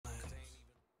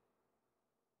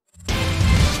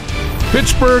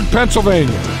Pittsburgh,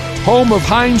 Pennsylvania, home of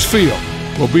Heinz Field,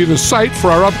 will be the site for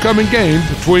our upcoming game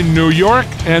between New York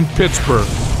and Pittsburgh.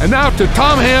 And now to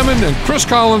Tom Hammond and Chris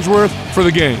Collinsworth for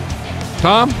the game.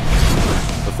 Tom?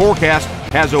 The forecast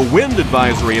has a wind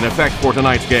advisory in effect for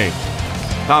tonight's game.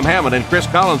 Tom Hammond and Chris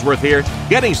Collinsworth here,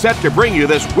 getting set to bring you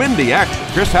this windy action.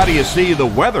 Chris, how do you see the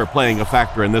weather playing a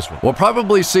factor in this one? We'll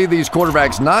probably see these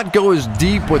quarterbacks not go as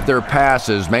deep with their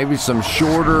passes, maybe some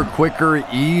shorter, quicker,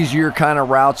 easier kind of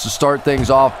routes to start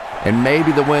things off, and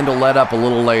maybe the wind will let up a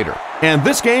little later. And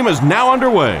this game is now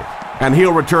underway, and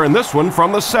he'll return this one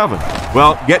from the 7.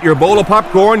 Well, get your bowl of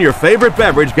popcorn, your favorite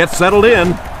beverage, get settled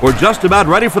in. We're just about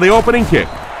ready for the opening kick.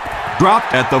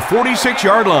 Dropped at the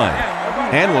 46-yard line.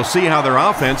 And we'll see how their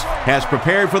offense has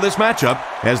prepared for this matchup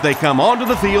as they come onto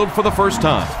the field for the first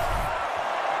time.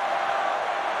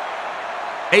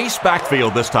 Ace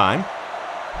backfield this time.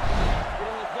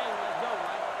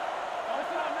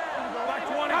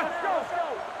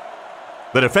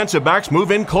 The defensive backs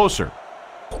move in closer.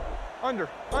 Under.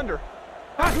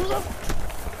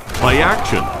 Play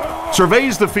action.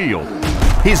 Surveys the field.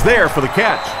 He's there for the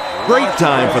catch. Great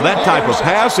time for that type of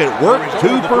pass. It worked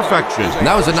to perfection. And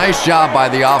that was a nice job by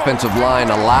the offensive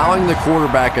line, allowing the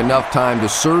quarterback enough time to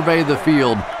survey the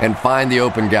field and find the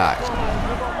open guy.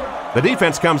 The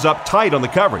defense comes up tight on the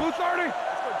coverage. Blue 30.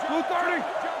 Blue 30.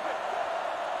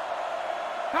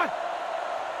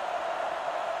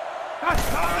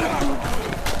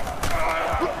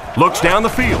 Looks down the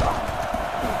field.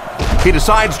 He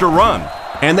decides to run,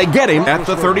 and they get him at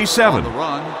the 37.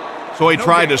 So he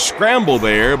tried to scramble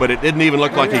there, but it didn't even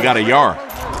look like he got a yard.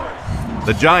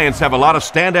 The Giants have a lot of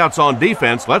standouts on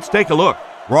defense. Let's take a look.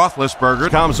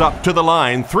 Roethlisberger comes up to the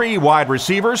line. 3 wide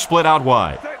receivers split out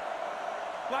wide.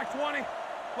 Black 20.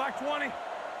 Black 20.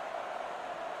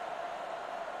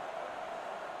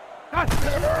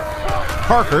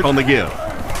 Parker on the give.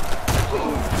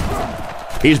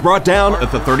 He's brought down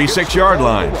at the 36-yard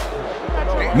line.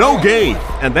 No gain,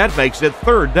 and that makes it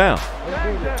 3rd down.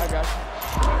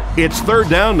 It's 3rd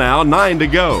down now, 9 to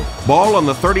go. Ball on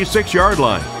the 36-yard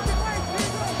line.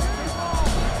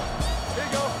 There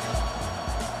you go.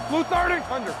 Blue 30.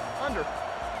 Under.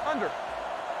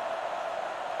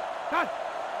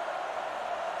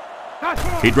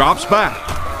 He drops back.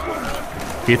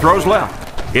 He throws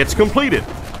left. It's completed.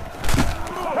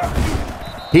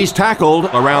 He's tackled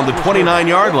around the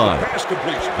 29-yard line.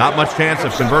 Not much chance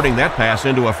of converting that pass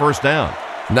into a 1st down.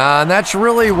 Nah, and that's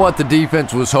really what the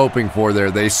defense was hoping for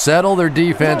there. They settle their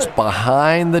defense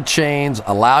behind the chains,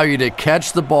 allow you to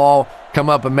catch the ball, come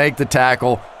up and make the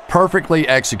tackle. Perfectly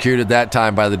executed that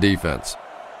time by the defense.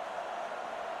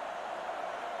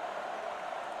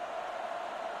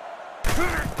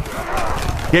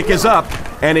 Kick is up,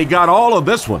 and he got all of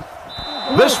this one.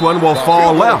 This one will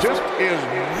fall left.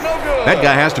 That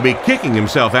guy has to be kicking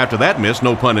himself after that miss,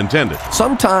 no pun intended.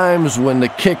 Sometimes when the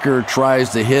kicker tries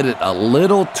to hit it a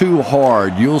little too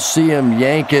hard, you'll see him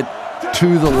yank it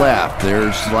to the left.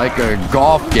 There's like a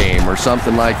golf game or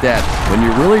something like that. When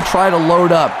you really try to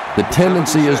load up, the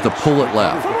tendency is to pull it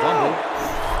left.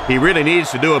 He really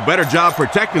needs to do a better job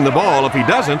protecting the ball. If he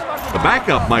doesn't, the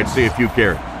backup might see a few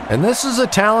carries. And this is a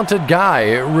talented guy,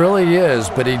 it really is,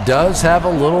 but he does have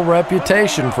a little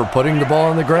reputation for putting the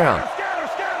ball on the ground.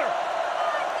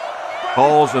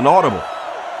 Calls an audible.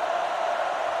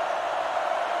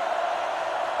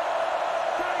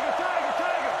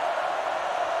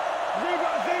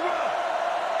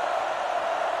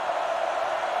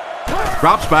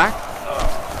 Drops back.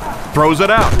 Throws it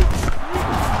out.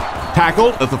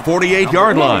 Tackled at the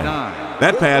 48-yard line.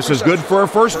 That pass is good for a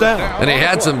 1st down. And he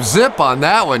had some zip on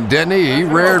that one, didn't he? He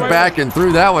reared back and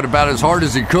threw that one about as hard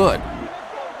as he could.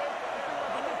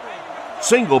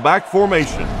 Single back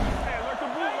formation.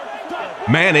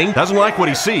 Manning doesn't like what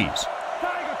he sees.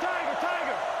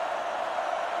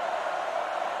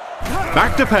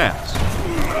 Back to pass.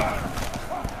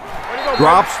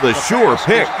 Drops the sure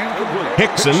pick.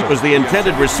 Hickson was the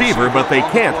intended receiver, but they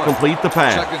can't complete the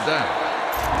pass.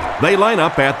 They line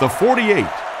up at the 48.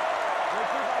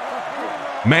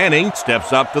 Manning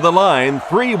steps up to the line.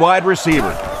 3 wide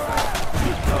receivers.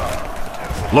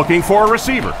 Looking for a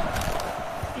receiver.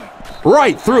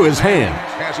 Right through his hand.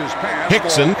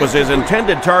 Hickson was his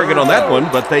intended target on that one,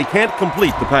 but they can't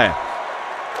complete the pass.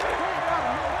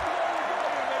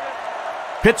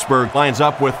 Pittsburgh lines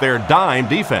up with their dime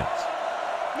defense.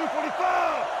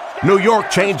 New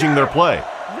York changing their play.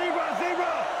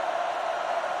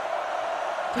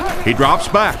 He drops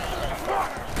back.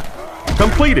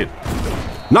 Completed.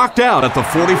 Knocked out at the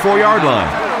 44-yard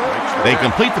line. They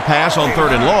complete the pass on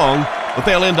 3rd and long, but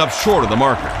they'll end up short of the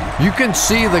marker. You can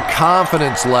see the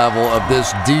confidence level of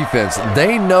this defense.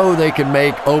 They know they can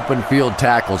make open field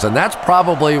tackles, and that's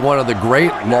probably one of the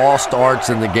great lost arts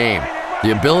in the game.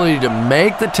 The ability to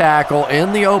make the tackle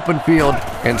in the open field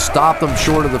and stop them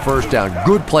short of the first down.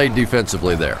 Good play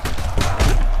defensively there.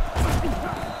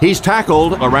 He's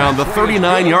tackled around the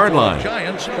 39-yard line.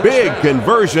 Big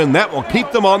conversion that will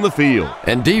keep them on the field.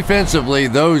 And defensively,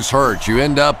 those hurt. You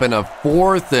end up in a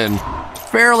 4th and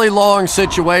fairly long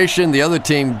situation. The other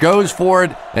team goes for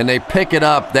it, and they pick it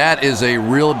up. That is a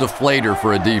real deflator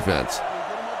for a defense.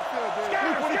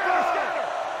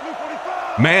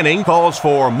 Manning calls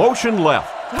for motion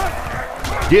left.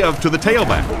 Give to the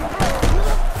tailback.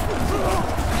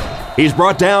 He's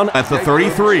brought down at the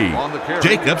 33.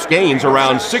 Jacobs gains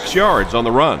around 6 yards on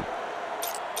the run.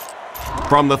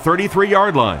 From the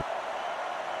 33-yard line.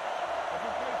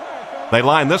 They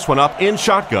line this one up in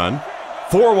shotgun.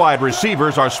 4 wide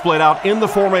receivers are split out in the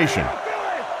formation.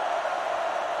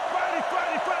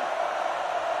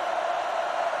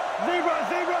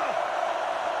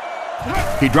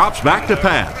 He drops back to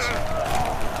pass.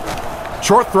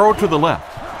 Short throw to the left.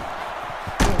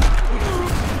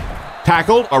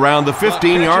 Tackled around the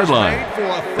 15-yard line.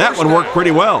 That one worked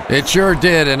pretty well. It sure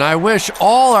did, and I wish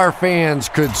all our fans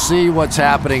could see what's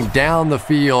happening down the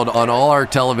field on all our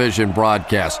television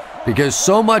broadcasts, because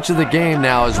so much of the game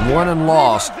now is won and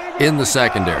lost in the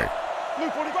secondary.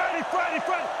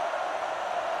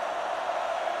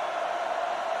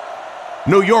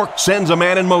 New York sends a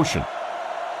man in motion.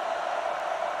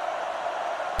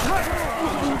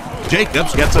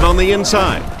 Jacobs gets it on the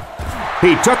inside.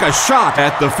 He took a shot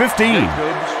at the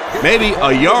 15. Maybe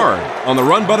a yard on the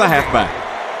run by the halfback.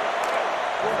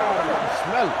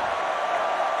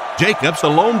 Jacobs, the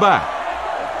lone back.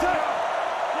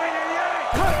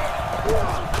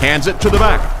 Hands it to the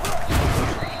back.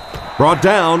 Brought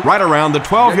down right around the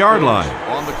 12-yard line.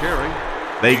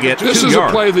 They get 2 yards. This is a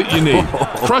play that you need.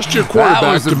 Trust your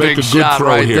quarterback to make a good throw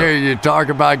right here. There. You talk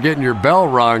about getting your bell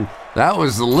rung. That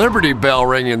was the Liberty Bell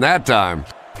ringing that time.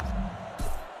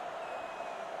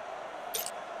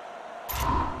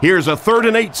 Here's a 3rd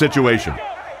and 8 situation.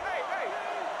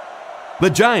 The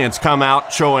Giants come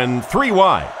out showing 3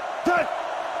 wide.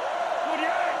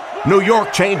 New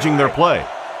York changing their play.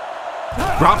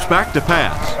 Drops back to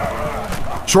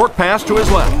pass. Short pass to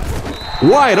his left.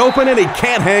 Wide open, and he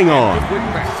can't hang on. Quick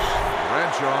pass.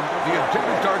 Bradshaw, the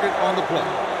intended target on the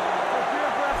play.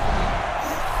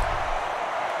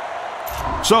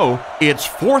 So, it's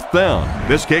 4th down.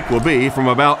 This kick will be from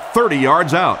about 30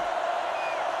 yards out.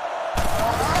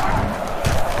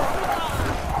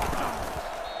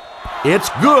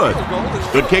 It's good.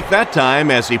 Good kick that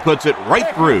time as he puts it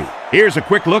right through. Here's a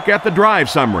quick look at the drive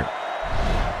summary.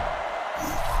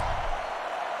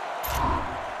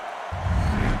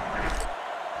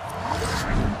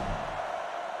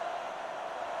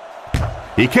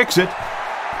 He kicks it.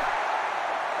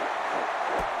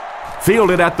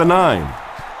 Fielded at the 9.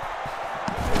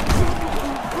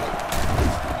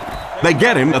 They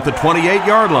get him at the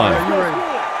 28-yard line.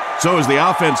 So as the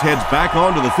offense heads back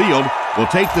onto the field, we'll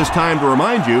take this time to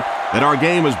remind you that our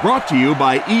game is brought to you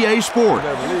by EA Sports.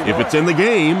 If it's in the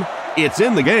game, it's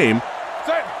in the game.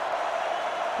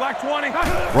 Black 20.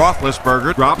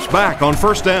 Roethlisberger drops back on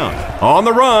 1st down. On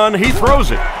the run, he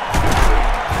throws it.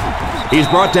 He's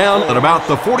brought down at about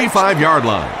the 45-yard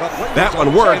line. That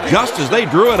one worked just as they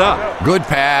drew it up. Good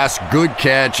pass, good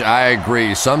catch, I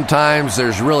agree. Sometimes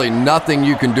there's really nothing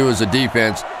you can do as a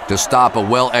defense to stop a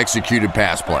well-executed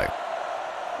pass play.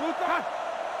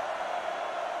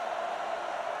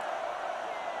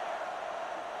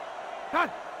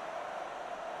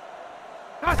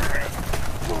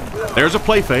 There's a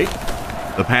play fake.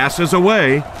 The pass is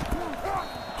away.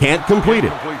 Can't complete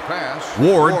it.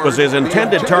 Ward was his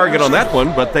intended target on that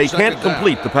one, but they can't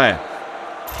complete the pass.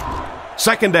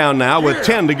 2nd down now with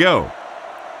 10 to go.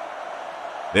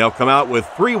 They'll come out with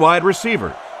 3 wide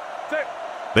receivers.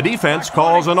 The defense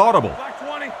calls an audible.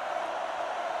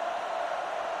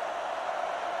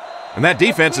 And that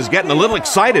defense is getting a little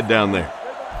excited down there.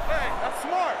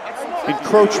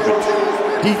 Encroachment.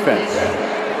 Defense.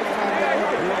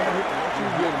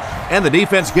 And the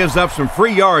defense gives up some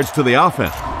free yards to the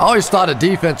offense. I always thought a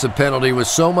defensive penalty was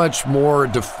so much more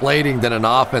deflating than an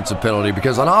offensive penalty,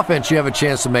 because on offense you have a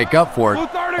chance to make up for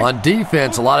it. On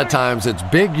defense, a lot of times it's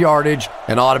big yardage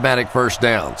and automatic first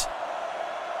downs.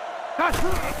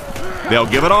 They'll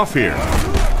give it off here.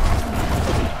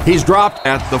 He's dropped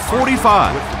at the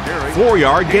 45.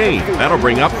 4-yard gain. That'll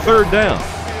bring up 3rd down.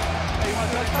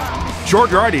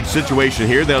 Short yardage situation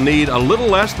here. They'll need a little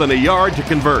less than a yard to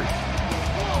convert.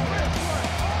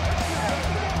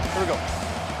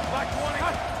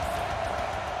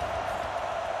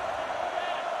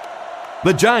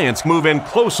 The Giants move in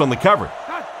close on the coverage.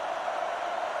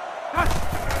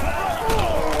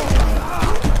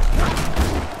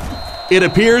 It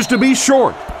appears to be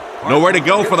short. Nowhere to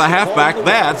go for the halfback.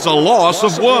 That's a loss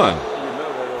of 1.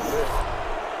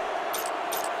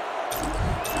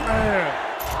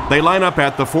 They line up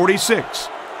at the 46.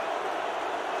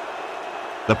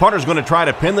 The punter's going to try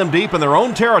to pin them deep in their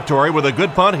own territory with a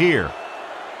good punt here.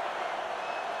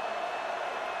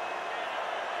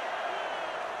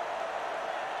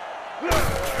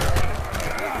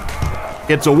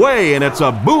 It's away, and it's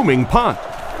a booming punt.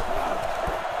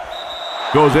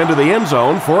 Goes into the end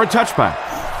zone for a touchback.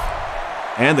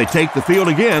 And they take the field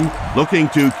again, looking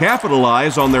to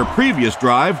capitalize on their previous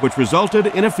drive, which resulted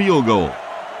in a field goal.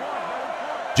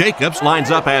 Jacobs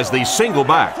lines up as the single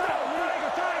back.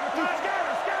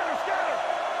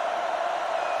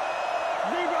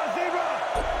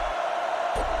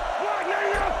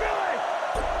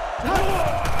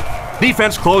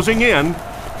 Defense closing in,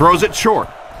 throws it short.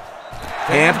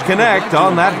 Can't connect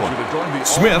on that one.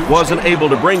 Smith wasn't able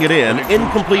to bring it in.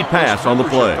 Incomplete pass on the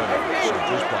play.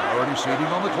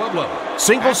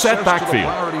 Single set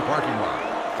backfield.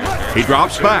 He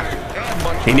drops back.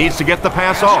 He needs to get the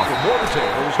pass off.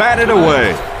 Batted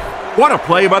away. What a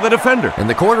play by the defender. And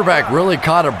the quarterback really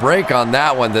caught a break on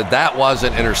that one, that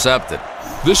wasn't intercepted.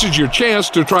 This is your chance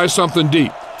to try something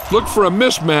deep. Look for a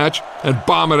mismatch and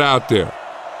bomb it out there.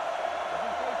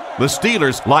 The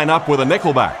Steelers line up with a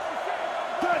nickelback.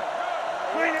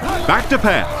 Back to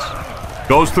pass.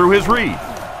 Goes through his read.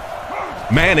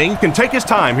 Manning can take his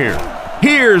time here.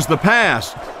 Here's the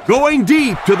pass. Going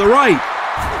deep to the right.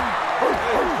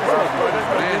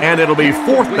 And it'll be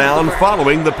 4th down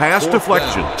following the pass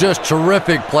deflection. Just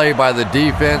terrific play by the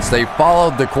defense. They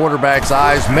followed the quarterback's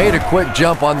eyes, made a quick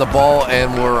jump on the ball,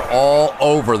 and were all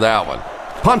over that one.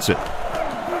 Punts it.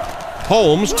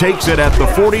 Holmes takes it at the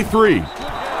 43.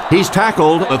 He's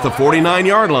tackled at the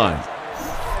 49-yard line.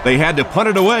 They had to punt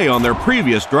it away on their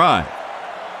previous drive.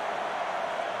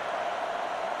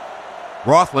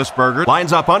 Roethlisberger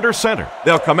lines up under center.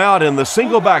 They'll come out in the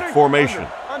single back formation.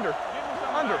 Under.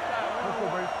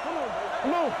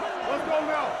 Come on. Let's go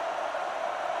now.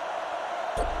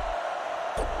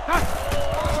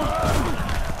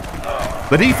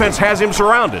 The defense has him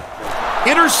surrounded.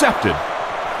 Intercepted.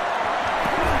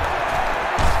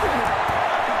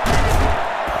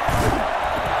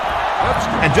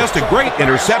 And just a great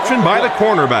interception by the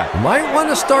cornerback. Might want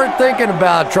to start thinking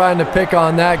about trying to pick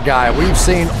on that guy. We've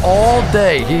seen all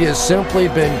day he has simply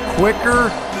been quicker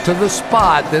to the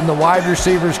spot than the wide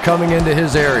receivers coming into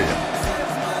his area.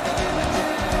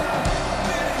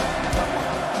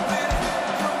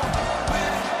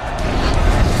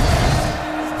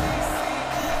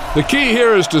 The key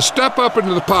here is to step up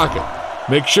into the pocket.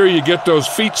 Make sure you get those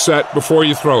feet set before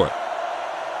you throw it.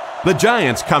 The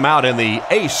Giants come out in the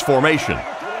ace formation.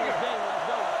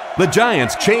 The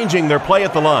Giants changing their play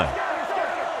at the line.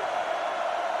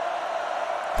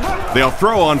 They'll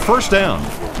throw on 1st down.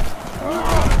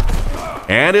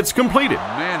 And it's completed.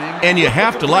 And you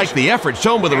have to like the effort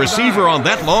shown by the receiver on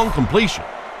that long completion.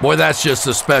 Boy, that's just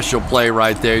a special play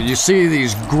right there. You see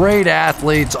these great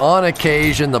athletes on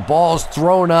occasion, the ball's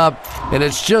thrown up, and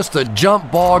it's just a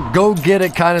jump ball, go get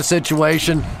it kind of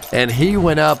situation, and he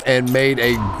went up and made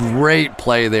a great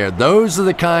play there. Those are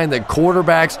the kind that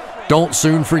quarterbacks don't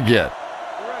soon forget.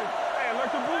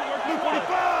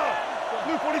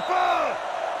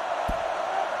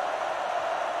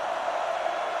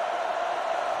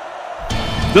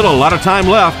 Still a lot of time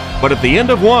left, but at the end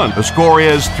of one, the score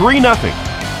is 3-0.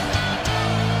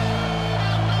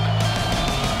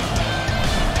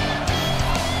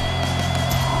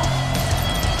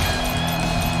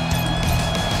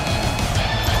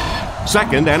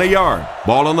 Second and a yard.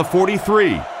 Ball on the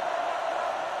 43.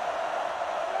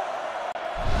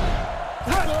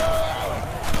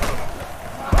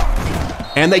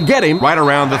 And they get him right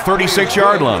around the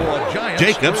 36-yard line.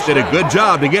 Jacobs did a good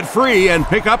job to get free and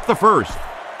pick up the first.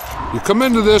 You come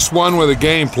into this one with a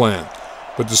game plan,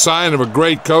 but the sign of a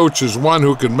great coach is one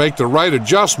who can make the right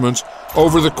adjustments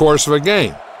over the course of a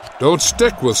game. Don't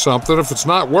stick with something if it's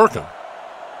not working.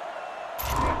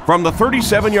 From the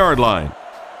 37-yard line,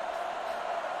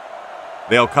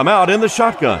 they'll come out in the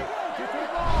shotgun.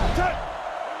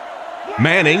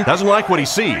 Manning doesn't like what he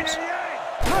sees.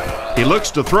 He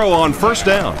looks to throw on 1st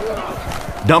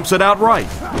down. Dumps it out right.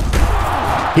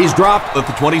 He's dropped at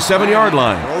the 27-yard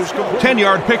line.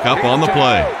 10-yard pickup on the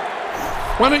play.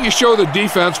 Why don't you show the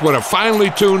defense what a finely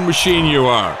tuned machine you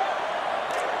are?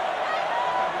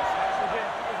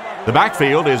 The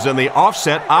backfield is in the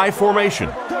offset I formation.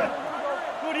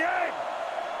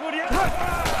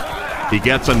 He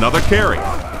gets another carry.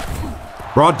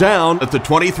 Brought down at the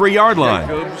 23-yard line.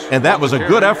 And that was a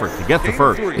good effort to get the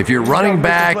first. If you're running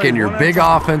back and your big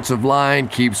offensive line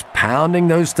keeps pounding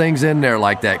those things in there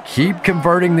like that, keep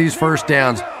converting these first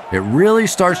downs, it really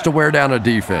starts to wear down a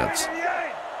defense.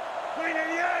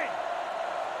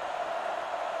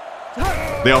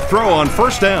 They'll throw on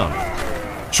first down.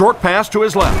 Short pass to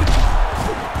his left.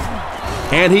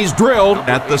 And he's drilled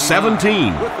at the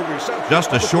 17.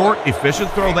 Just a short,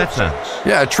 efficient throw that time.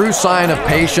 Yeah, a true sign of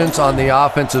patience on the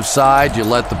offensive side. You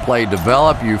let the play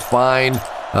develop. You find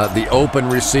the open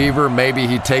receiver. Maybe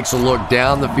he takes a look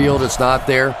down the field. It's not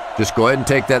there. Just go ahead and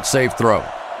take that safe throw.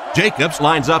 Jacobs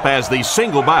lines up as the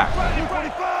single back.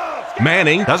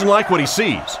 Manning doesn't like what he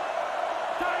sees.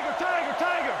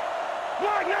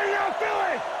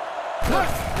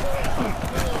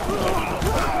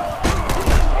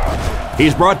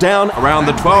 He's brought down around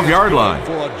the 12-yard line.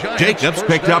 Jacobs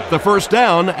picked up the first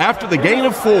down after the gain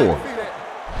of 4.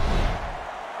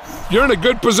 You're in a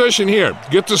good position here.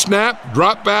 Get the snap,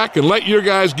 drop back, and let your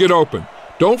guys get open.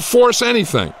 Don't force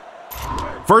anything.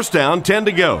 First down, 10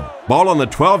 to go. Ball on the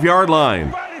 12-yard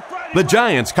line. The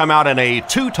Giants come out in a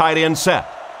 2 tight end set.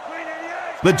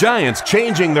 The Giants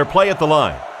changing their play at the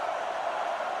line.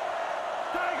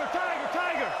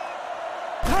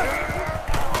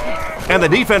 And the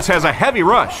defense has a heavy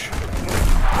rush.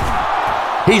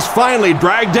 He's finally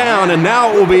dragged down, and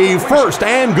now it will be first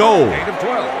and goal.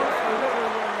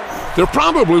 They're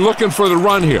probably looking for the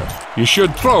run here. You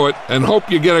should throw it and hope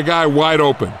you get a guy wide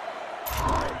open.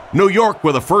 New York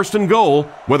with a first and goal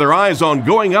with their eyes on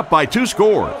going up by 2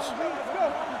 scores.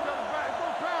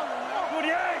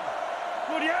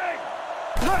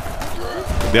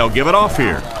 They'll give it off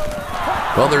here.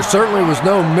 Well, there certainly was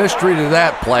no mystery to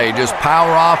that play. Just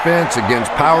power offense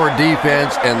against power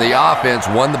defense, and the offense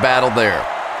won the battle there.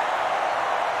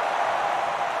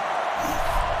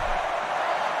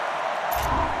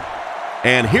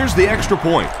 And here's the extra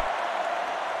point.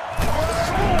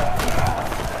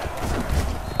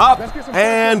 Up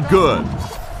and good.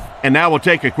 And now we'll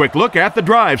take a quick look at the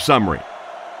drive summary.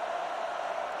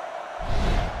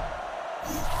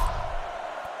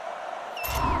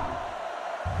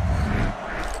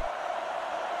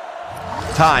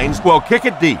 Tynes will kick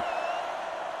it deep.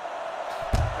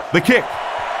 The kick.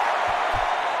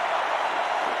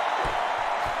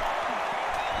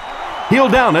 He'll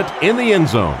down it in the end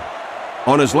zone.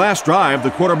 On his last drive,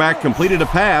 the quarterback completed a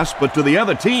pass, but to the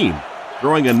other team.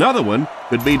 Throwing another one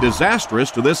could be disastrous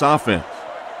to this offense.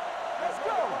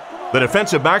 The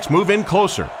defensive backs move in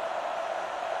closer.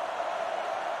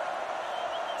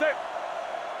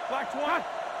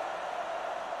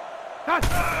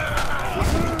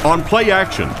 On play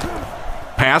action.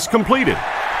 Pass completed.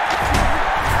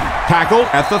 Tackle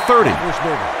at the 30.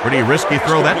 Pretty risky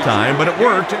throw that time, but it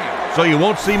worked, so you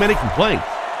won't see many complaints.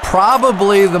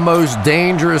 Probably the most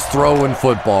dangerous throw in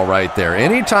football right there.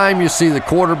 Anytime you see the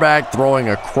quarterback throwing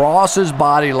across his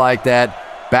body like that,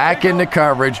 back into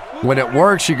coverage, when it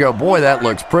works, you go, boy, that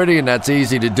looks pretty and that's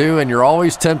easy to do, and you're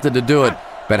always tempted to do it.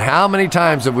 But how many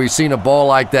times have we seen a ball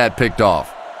like that picked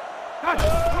off?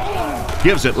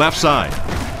 Gives it left side.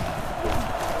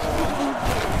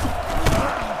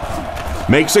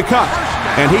 Makes a cut,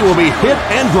 and he will be hit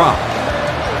and dropped.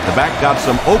 The back got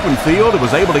some open field and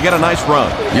was able to get a nice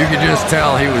run. You could just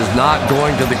tell he was not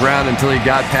going to the ground until he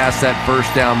got past that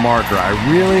first down marker. I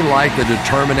really like the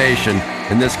determination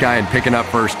in this guy in picking up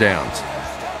first downs.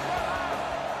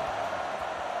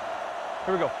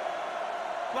 Here we go.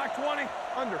 Black 20,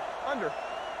 under.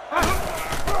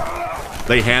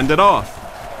 They hand it off.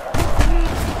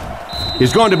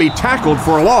 He's going to be tackled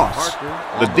for a loss.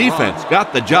 The defense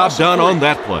got the job done on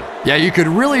that play. Yeah, you could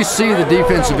really see the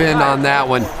defensive end on that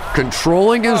one,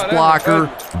 controlling his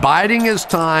blocker, biding his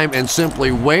time, and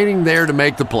simply waiting there to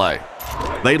make the play.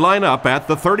 They line up at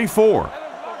the 34.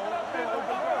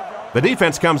 The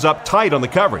defense comes up tight on the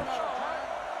coverage.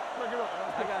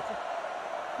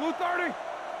 Blue 30.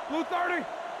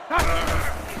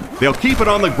 They'll keep it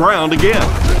on the ground again.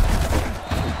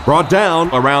 Brought down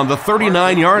around the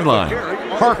 39-yard line.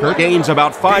 Parker gains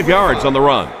about 5 yards on the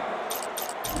run.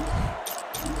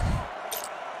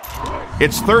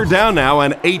 It's third down now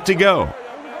and 8 to go.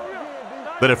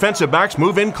 The defensive backs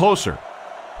move in closer.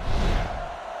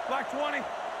 Black 20.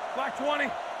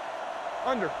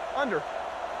 Under.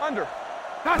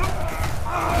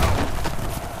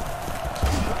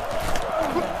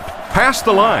 Past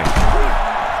the line.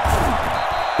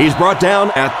 He's brought down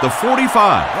at the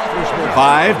 45.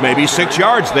 5, maybe 6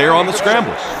 yards there on the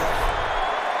scramble.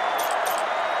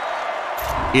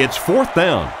 It's fourth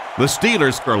down. The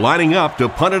Steelers are lining up to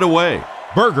punt it away.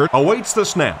 Berger awaits the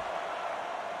snap.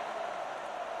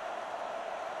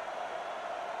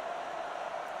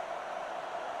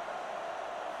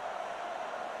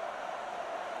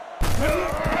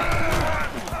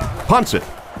 punts it.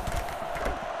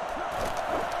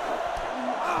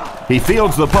 He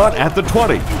fields the punt at the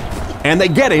 20, and they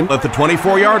get him at the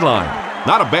 24-yard line.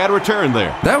 Not a bad return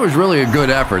there. That was really a good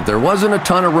effort. There wasn't a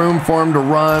ton of room for him to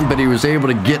run, but he was able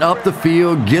to get up the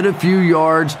field, get a few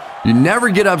yards. You never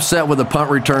get upset with a punt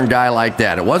return guy like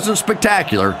that. It wasn't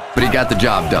spectacular, but he got the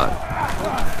job done.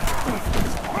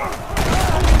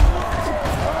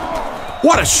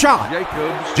 What a shot!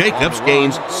 Jacobs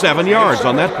gains 7 yards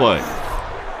on that play.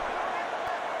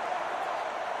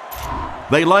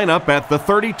 They line up at the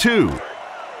 32.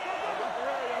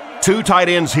 Two tight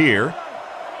ends here.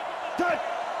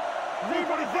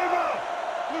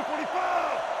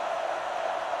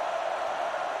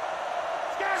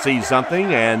 Sees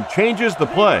something and changes the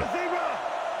play.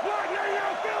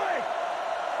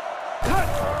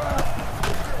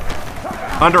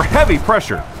 Under heavy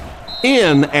pressure.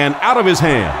 In and out of his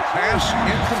hands.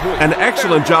 An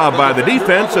excellent job by the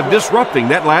defense of disrupting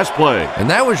that last play. And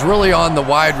that was really on the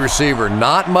wide receiver.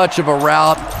 Not much of a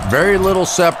route, very little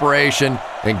separation,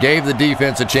 and gave the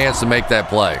defense a chance to make that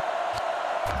play.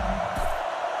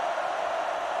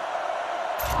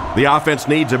 The offense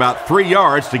needs about 3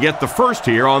 yards to get the first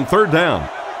here on third down.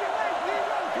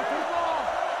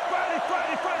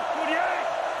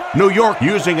 New York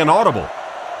using an audible.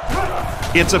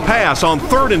 It's a pass on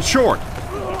third and short.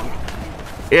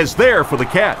 Is there for the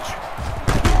catch.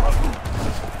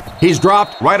 He's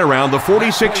dropped right around the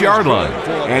 46-yard line,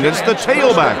 and it's the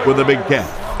tailback with a big catch.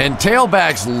 And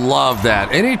tailbacks love that.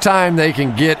 Anytime they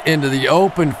can get into the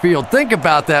open field, think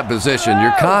about that position.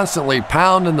 You're constantly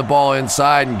pounding the ball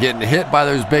inside and getting hit by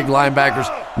those big linebackers.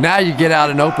 Now you get out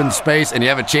in open space and you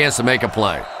have a chance to make a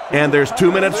play. And there's 2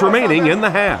 minutes remaining in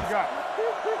the half.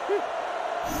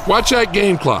 Watch that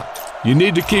game clock. You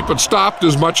need to keep it stopped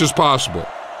as much as possible.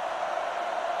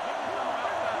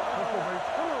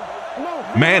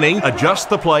 Manning adjusts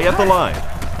the play at the line.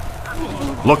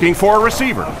 Looking for a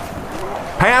receiver.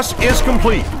 Pass is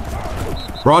complete.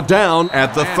 Brought down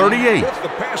at the 38.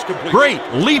 Great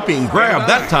leaping grab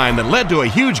that time that led to a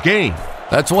huge gain.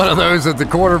 That's one of those that the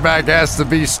quarterback has to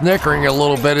be snickering a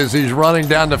little bit as he's running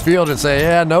down the field and say,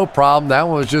 yeah, no problem. That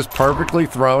one was just perfectly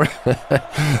thrown.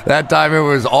 That time it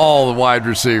was all the wide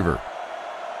receiver.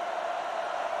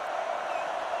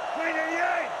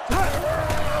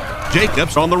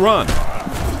 Jacobs on the run.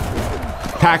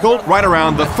 Tackled right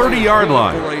around the 30-yard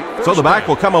line. So the back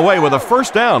will come away with a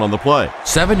first down on the play.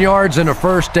 7 yards and a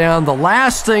first down. The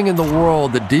last thing in the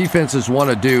world that defenses want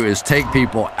to do is take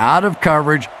people out of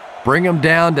coverage, bring them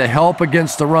down to help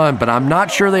against the run, but I'm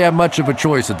not sure they have much of a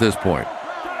choice at this point.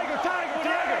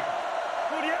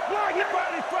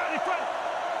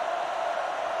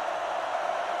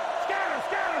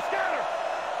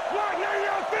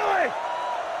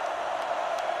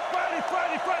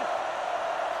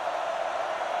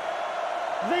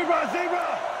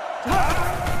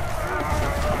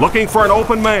 Looking for an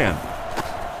open man.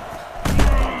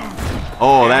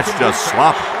 Oh, that's just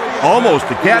sloppy. Almost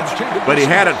a catch, but he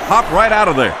had it pop right out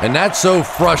of there. And that's so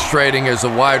frustrating as a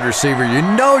wide receiver. You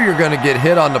know you're going to get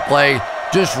hit on the play.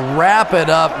 Just wrap it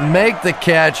up, make the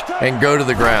catch, and go to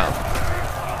the ground.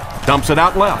 Dumps it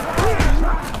out left.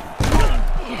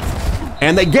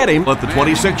 And they get him at the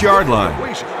 26-yard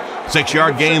line.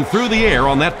 6-yard gain through the air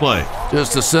on that play.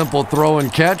 Just a simple throw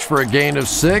and catch for a gain of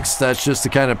 6. That's just the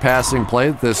kind of passing play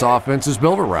that this offense is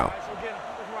built around.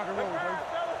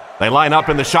 They line up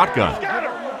in the shotgun.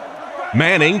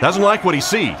 Manning doesn't like what he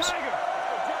sees.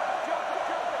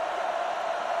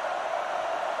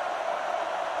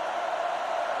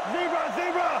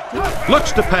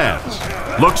 Looks to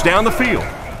pass. Looks down the field.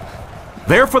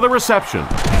 There for the reception.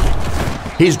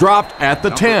 He's dropped at the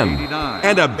 10.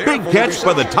 And a big catch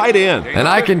by the tight end. And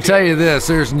I can tell you this,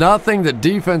 there's nothing that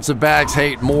defensive backs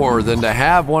hate more than to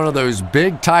have one of those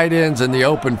big tight ends in the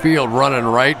open field running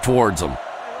right towards them.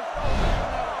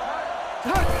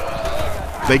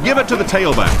 They give it to the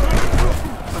tailback.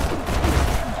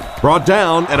 Brought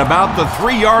down at about the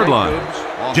 3-yard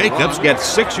line. Jacobs gets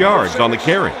 6 yards on the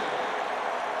carry.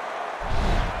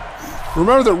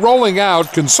 Remember that rolling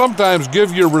out can sometimes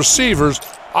give your receivers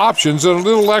options and a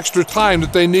little extra time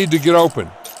that they need to get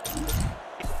open.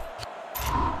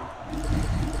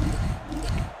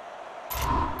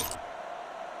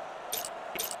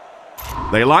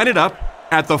 They line it up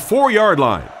at the 4-yard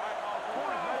line.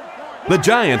 The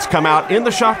Giants come out in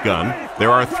the shotgun.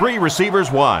 There are 3 receivers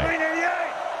wide.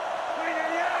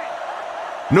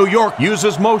 New York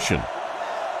uses motion.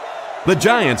 The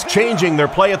Giants changing their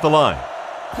play at the line.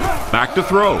 Back to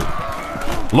throw.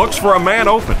 Looks for a man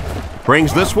open.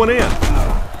 Brings this one in.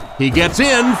 He gets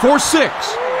in for 6.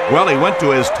 Well, he went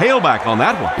to his tailback on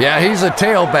that one. Yeah, he's a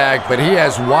tailback, but he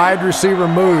has wide receiver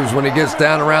moves when he gets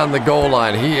down around the goal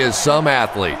line. He is some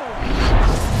athlete.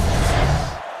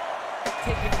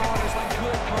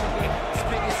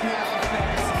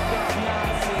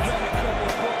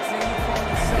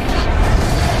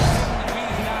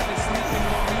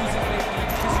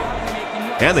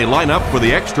 And they line up for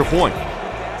the extra point.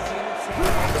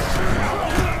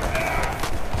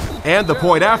 And the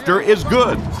point after is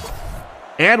good.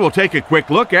 And we'll take a quick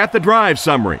look at the drive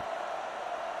summary.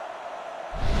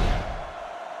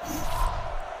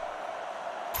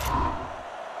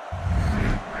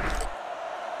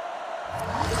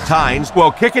 Tynes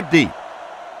will kick it deep.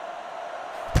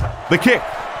 The kick.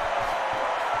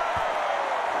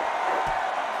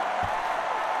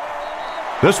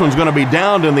 This one's going to be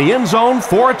downed in the end zone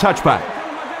for a touchback.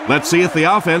 Let's see if the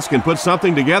offense can put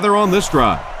something together on this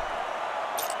drive.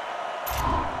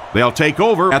 They'll take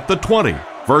over at the 20.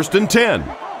 1st and 10.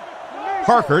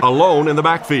 Parker alone in the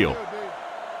backfield.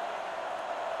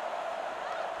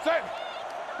 Set.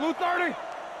 Blue 30.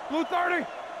 Blue 30.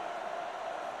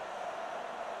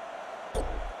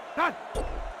 Done.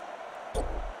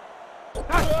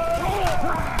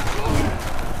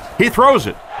 He throws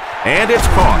it, and it's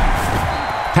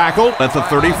caught. Tackle at the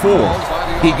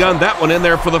 34. He gunned that one in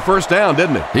there for the first down,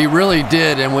 didn't he? He really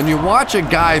did, and when you watch a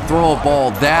guy throw a ball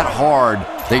that hard,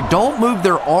 they don't move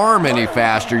their arm any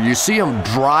faster. You see him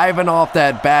driving off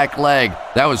that back leg.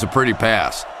 That was a pretty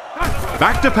pass.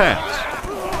 Back to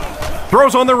pass.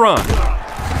 Throws on the run.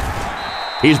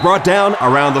 He's brought down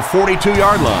around the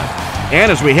 42-yard line. And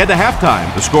as we head to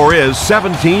halftime, the score is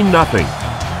 17-0.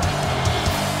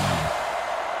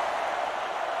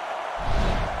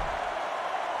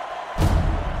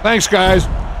 Thanks, guys.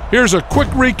 Here's a quick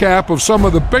recap of some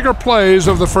of the bigger plays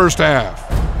of the first half.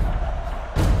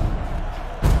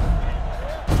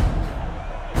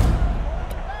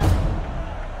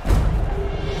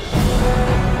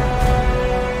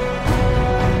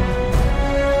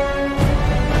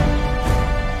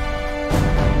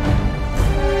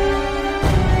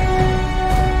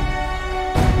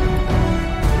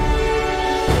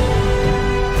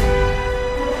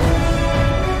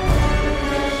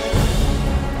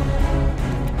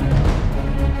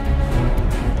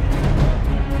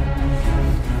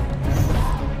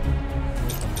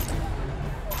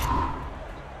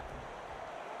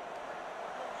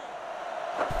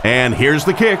 And here's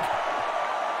the kick.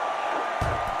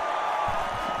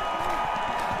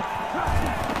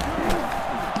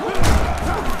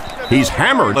 He's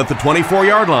hammered at the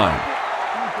 24-yard line.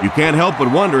 You can't help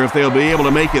but wonder if they'll be able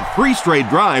to make it 3 straight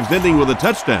drives ending with a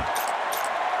touchdown.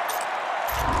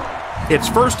 It's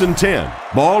 1st and 10.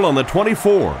 Ball on the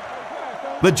 24.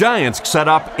 The Giants set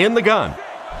up in the gun.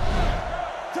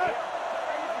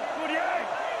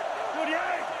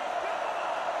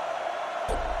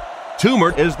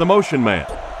 Toomer is the motion man.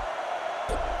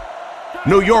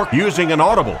 New York using an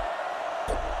audible.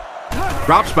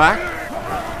 Drops back.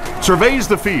 Surveys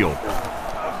the field.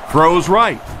 Throws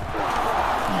right.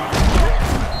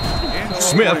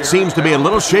 Smith seems to be a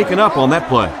little shaken up on that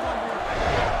play.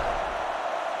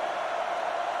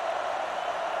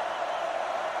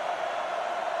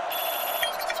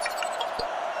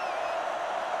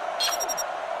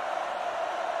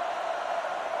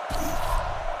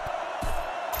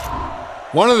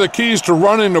 One of the keys to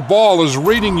running the ball is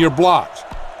reading your blocks.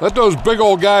 Let those big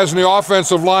old guys in the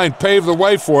offensive line pave the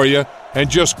way for you and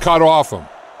just cut off them.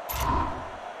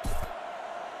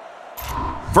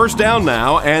 First down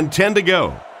now and 10 to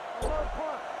go.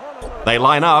 They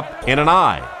line up in an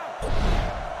I.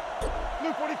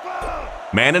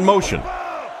 Man in motion.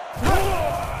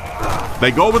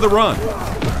 They go with the run.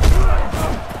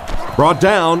 Brought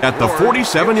down at the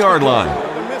 47-yard line.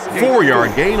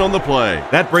 4-yard gain on the play.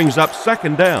 That brings up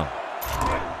 2nd down.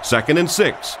 2nd and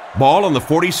 6. Ball on the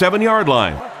 47-yard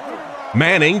line.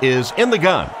 Manning is in the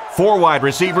gun. 4 wide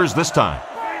receivers this time.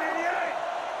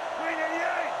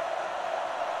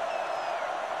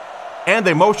 And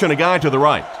they motion a guy to the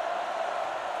right.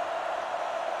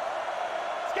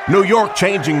 New York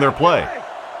changing their play.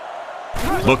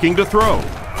 Looking to throw.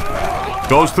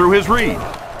 Goes through his read.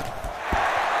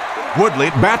 Woodley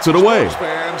bats it away.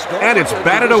 And it's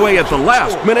batted away at the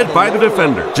last minute by the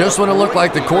defender. Just when it looked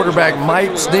like the quarterback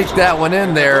might sneak that one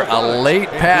in there, a late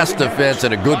pass defense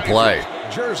and a good play.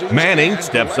 Manning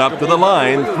steps up to the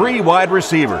line, 3 wide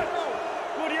receivers.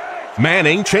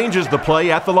 Manning changes the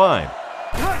play at the line.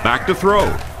 Back to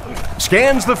throw.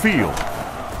 Scans the field.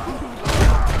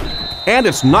 And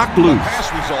it's knocked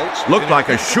loose. Looked like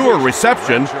a sure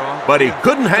reception, but he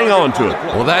couldn't hang on to it.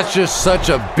 Well, that's just such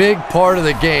a big part of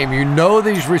the game. You know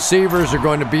these receivers are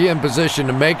going to be in position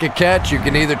to make a catch. You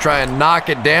can either try and knock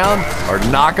it down or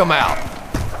knock them out.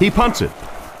 He punts it.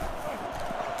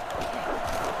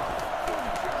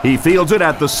 He fields it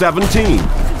at the 17.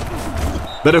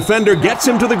 The defender gets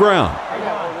him to the ground.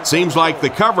 Seems like the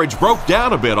coverage broke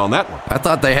down a bit on that one. I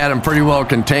thought they had him pretty well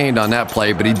contained on that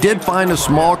play, but he did find a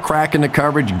small crack in the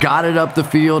coverage, got it up the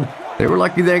field. They were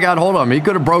lucky they got hold of him. He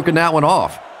could have broken that one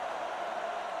off.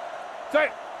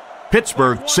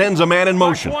 Pittsburgh sends a man in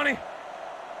motion.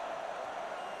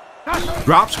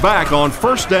 Drops back on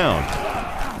first down.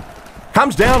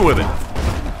 Comes down with it.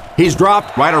 He's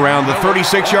dropped right around the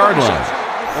 36-yard line.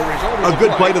 A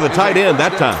good play to the tight end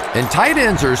that time. And tight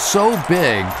ends are so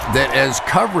big that as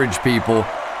coverage people,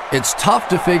 it's tough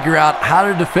to figure out how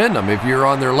to defend them. If you're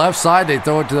on their left side, they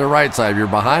throw it to their right side. If you're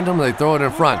behind them, they throw it in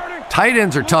front. Tight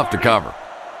ends are tough to cover.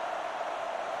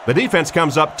 The defense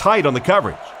comes up tight on the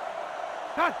coverage.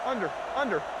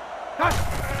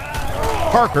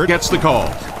 Parker gets the call.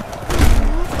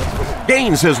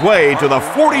 Gains his way to the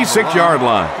 46-yard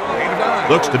line.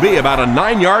 Looks to be about a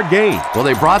 9-yard gain. Well,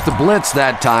 they brought the blitz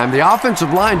that time. The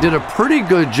offensive line did a pretty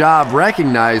good job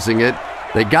recognizing it.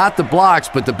 They got the blocks,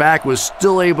 but the back was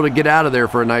still able to get out of there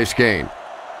for a nice gain.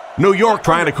 New York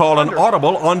trying to call an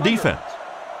audible on defense.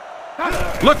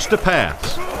 Looks to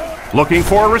pass. Looking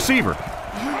for a receiver.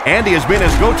 And he has been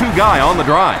his go-to guy on the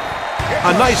drive.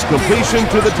 A nice completion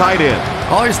to the tight end.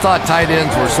 I always thought tight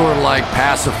ends were sort of like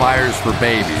pacifiers for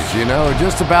babies, you know,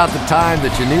 just about the time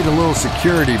that you need a little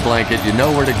security blanket, you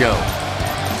know where to go.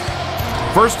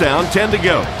 First down, 10 to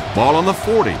go. Ball on the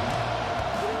 40.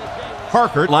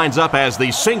 Parker lines up as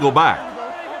the single back.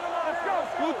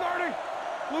 Blue 30.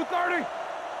 Blue 30.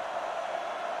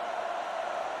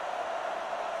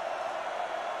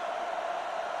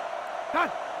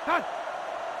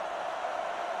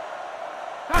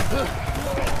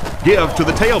 Give to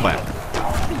the tailback.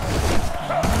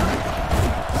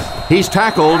 He's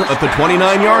tackled at the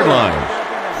 29-yard line.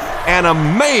 An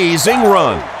amazing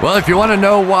run. Well, if you want to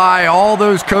know why all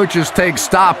those coaches take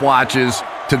stopwatches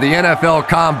to the NFL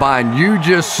Combine, you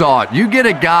just saw it. You get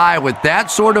a guy with that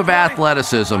sort of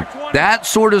athleticism, that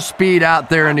sort of speed out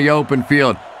there in the open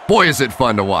field. Boy, is it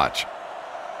fun to watch.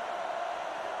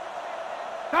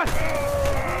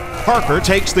 Parker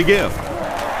takes the give.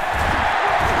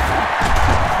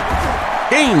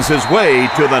 Gains his way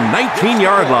to the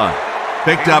 19-yard line.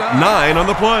 Picked up 9 on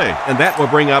the play, and that will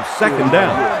bring up second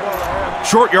down.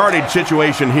 Short yardage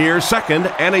situation here, second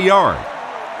and a yard.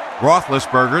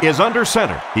 Roethlisberger is under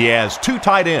center. He has 2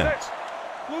 tight ends.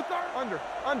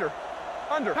 Under.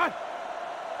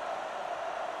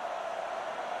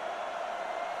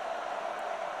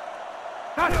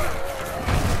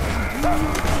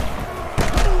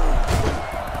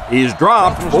 He's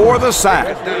dropped for the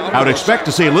sack. I would expect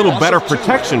to see a little better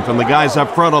protection from the guys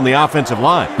up front on the offensive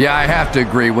line. Yeah, I have to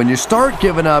agree. When you start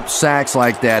giving up sacks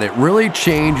like that, it really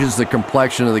changes the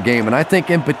complexion of the game. And I think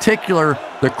in particular,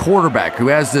 the quarterback who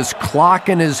has this clock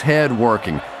in his head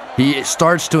working, he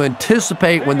starts to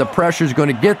anticipate when the pressure is going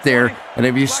to get there. And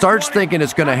if he starts thinking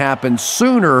it's going to happen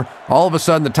sooner, all of a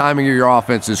sudden the timing of your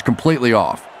offense is completely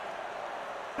off.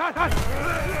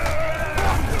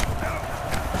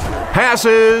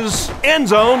 Passes, end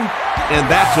zone,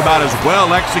 and that's about as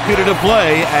well executed a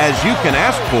play as you can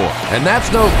ask for. And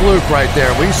that's no fluke right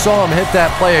there. We saw him hit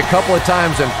that play a couple of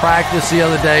times in practice the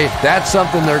other day. That's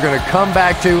something they're going to come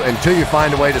back to until you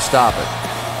find a way to stop it.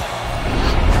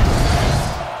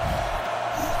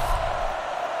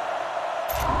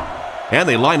 And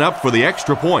they line up for the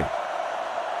extra point.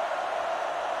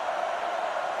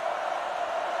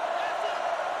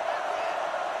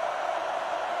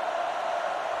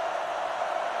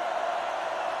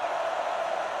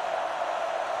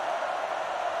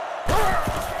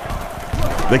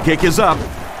 The kick is up.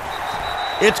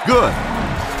 It's good.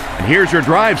 And here's your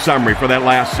drive summary for that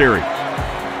last series.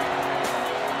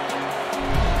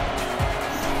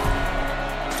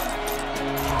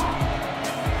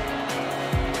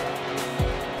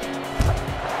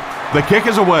 The kick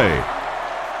is away.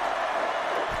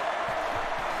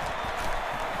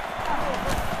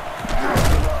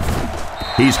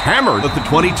 He's hammered at the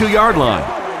 22-yard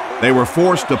line. They were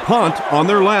forced to punt on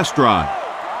their last drive.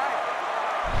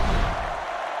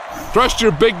 Trust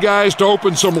your big guys to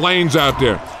open some lanes out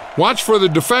there. Watch for the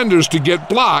defenders to get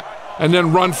blocked and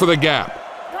then run for the gap.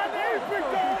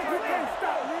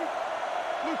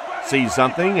 Sees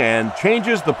something and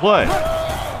changes the play.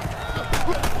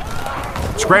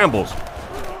 Scrambles.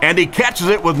 And he catches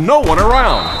it with no one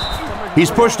around. He's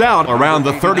pushed out around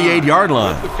the 38-yard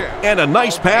line. And a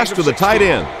nice pass to the tight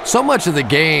end. So much of the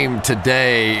game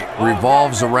today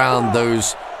revolves around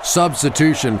those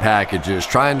substitution packages,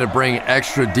 trying to bring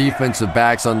extra defensive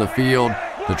backs on the field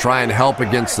to try and help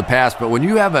against the pass. But when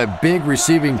you have a big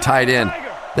receiving tight end,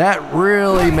 that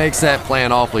really makes that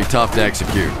plan awfully tough to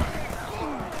execute.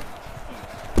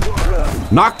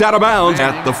 Knocked out of bounds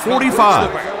at the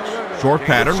 45. Short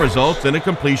pattern results in a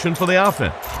completion for the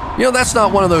offense. You know, that's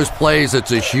not one of those plays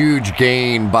that's a huge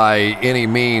gain by any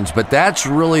means, but that's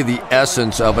really the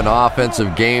essence of an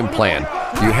offensive game plan.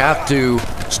 You have to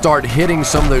start hitting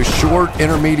some of those short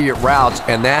intermediate routes,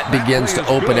 and that begins to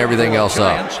open everything else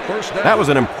up. That was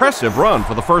an impressive run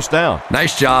for the first down.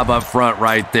 Nice job up front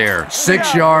right there.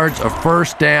 6 yards, a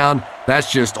first down.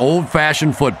 That's just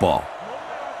old-fashioned football.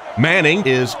 Manning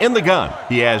is in the gun.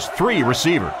 He has 3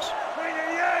 receivers.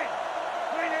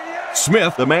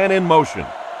 Smith, the man in motion.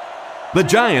 The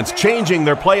Giants changing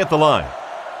their play at the line.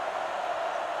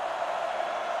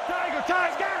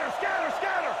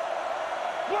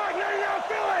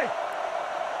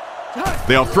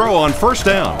 They'll throw on first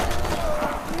down.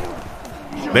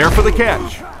 There for the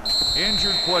catch.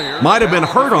 Might have been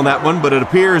hurt on that one, but it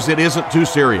appears it isn't too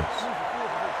serious.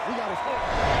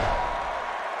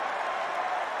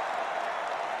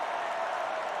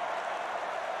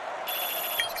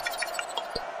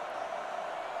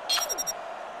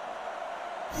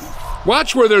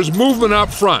 Watch where there's movement up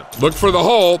front. Look for the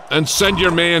hole and send your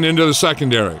man into the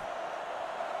secondary.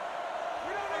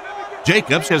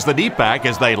 Jacobs has the deep back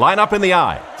as they line up in the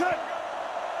eye.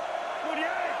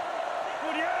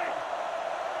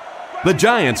 The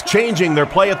Giants changing their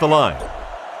play at the line.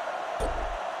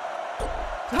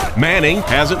 Manning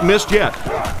hasn't missed yet.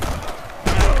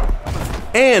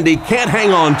 And he can't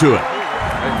hang on to it.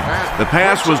 The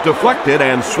pass was deflected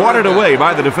and swatted away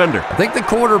by the defender. I think the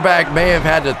quarterback may have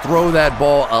had to throw that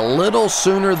ball a little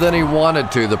sooner than he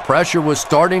wanted to. The pressure was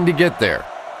starting to get there.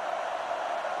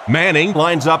 Manning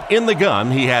lines up in the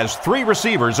gun. He has 3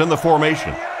 receivers in the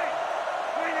formation.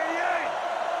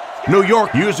 New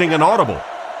York using an audible.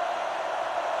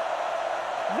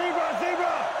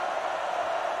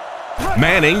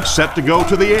 Manning set to go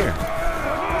to the air.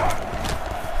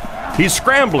 He's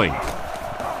scrambling.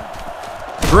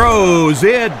 Throws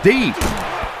it deep.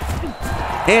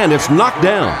 And it's knocked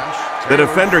down. The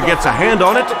defender gets a hand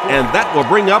on it, and that will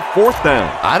bring up 4th down.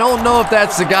 I don't know if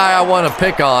that's the guy I want to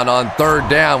pick on 3rd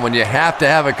down when you have to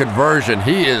have a conversion.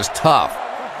 He is tough.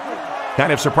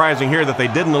 Kind of surprising here that they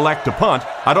didn't elect to punt.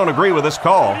 I don't agree with this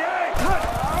call.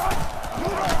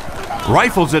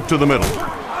 Rifles it to the middle.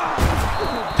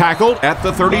 Tackled at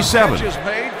the 37.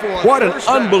 What an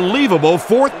unbelievable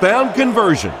 4th down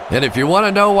conversion. And if you want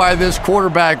to know why this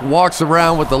quarterback walks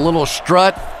around with a little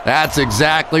strut, that's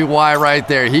exactly why right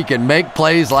there. He can make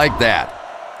plays like that.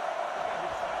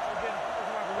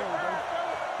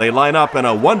 They line up in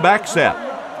a one-back set.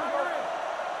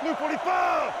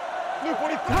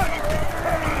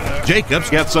 Jacobs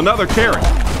gets another carry.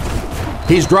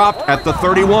 He's dropped at the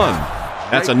 31.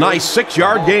 That's a nice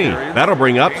 6-yard gain. That'll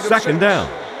bring up 2nd down.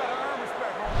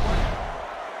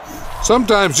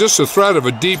 Sometimes just the threat of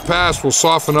a deep pass will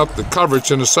soften up the coverage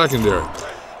in the secondary.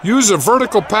 Use a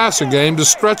vertical passing game to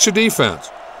stretch the defense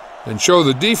and show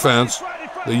the defense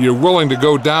that you're willing to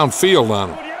go downfield on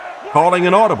them. Calling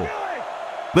an audible.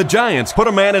 The Giants put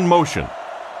a man in motion.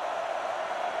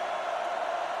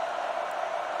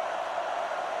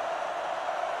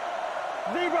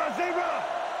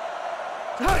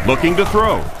 Looking to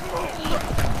throw.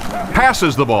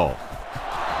 Passes the ball.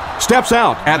 Steps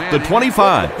out at the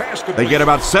 25. They get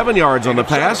about 7 yards on the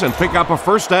pass and pick up a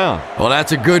 1st down. Well,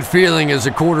 that's a good feeling as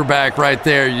a quarterback right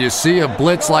there. You see a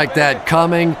blitz like that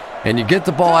coming, and you get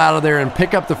the ball out of there and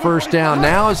pick up the 1st down.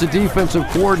 Now, as a defensive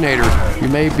coordinator, you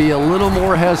may be a little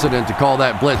more hesitant to call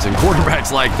that blitz, and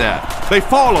quarterbacks like that. They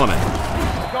fall on it.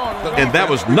 And that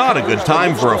was not a good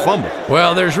time for a fumble.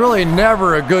 Well, there's really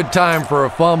never a good time for a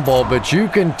fumble, but you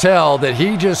can tell that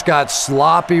he just got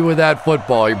sloppy with that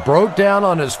football. He broke down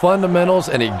on his fundamentals,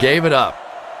 and he gave it up.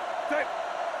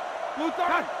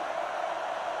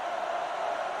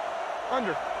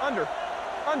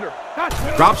 Under.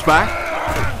 Drops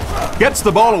back. Gets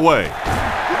the ball away.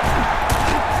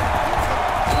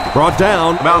 Brought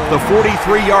down about the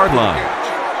 43-yard line.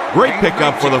 Great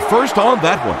pickup for the 1st on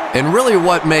that one. And really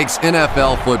what makes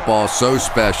NFL football so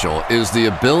special is the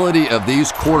ability of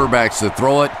these quarterbacks to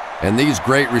throw it and these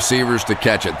great receivers to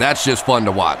catch it. That's just fun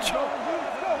to watch.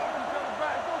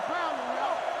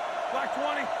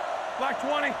 Black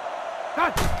 20.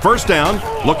 1st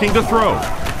down, looking to throw.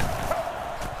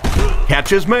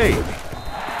 Catch is made.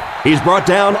 He's brought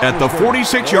down at the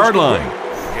 46-yard line.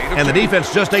 And the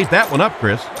defense just ate that one up,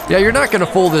 Chris. Yeah, you're not going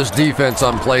to fool this defense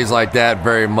on plays like that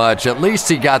very much. At least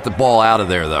he got the ball out of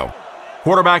there, though.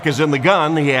 Quarterback is in the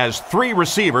gun. He has 3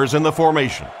 receivers in the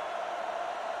formation.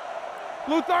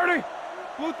 Blue 30.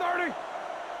 Blue 30.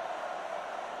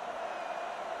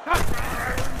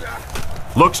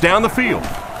 Looks down the field.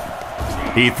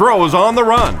 He throws on the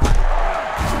run.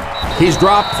 He's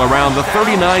dropped around the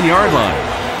 39-yard line.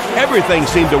 Everything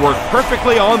seemed to work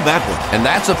perfectly on that one. And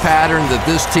that's a pattern that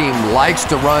this team likes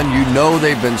to run. You know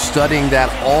they've been studying that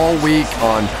all week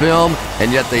on film,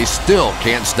 and yet they still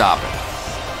can't stop it.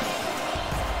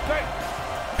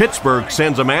 Pittsburgh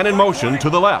sends a man in motion to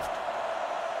the left.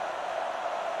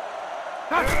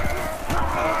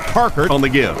 Parker on the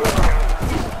give.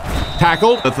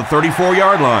 Tackled at the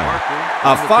 34-yard line.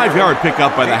 A 5-yard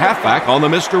pickup by the halfback on the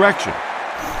misdirection.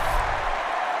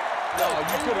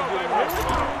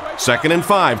 2nd and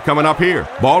 5 coming up here.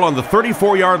 Ball on the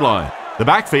 34-yard line. The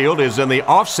backfield is in the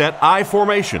offset I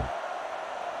formation.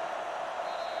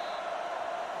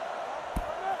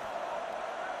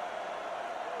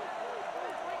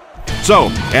 So,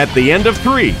 at the end of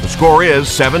 3, the score is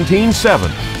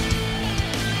 17-7.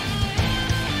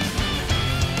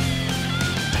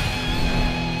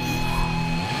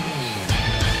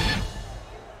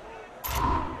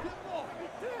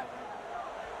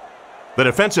 The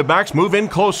defensive backs move in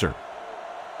closer.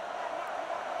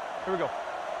 Here we go.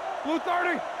 Blue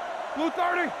 30. Blue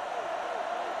 30.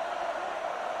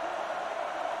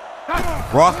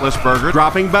 Roethlisberger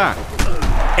dropping back.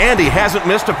 And he hasn't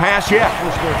missed a pass yet.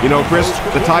 You know, Chris,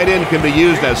 the tight end can be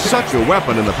used as such a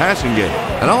weapon in the passing game.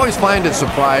 And I always find it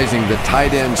surprising that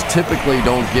tight ends typically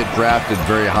don't get drafted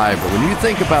very high. But when you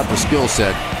think about the skill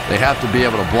set, they have to be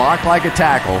able to block like a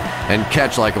tackle and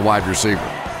catch like a wide receiver.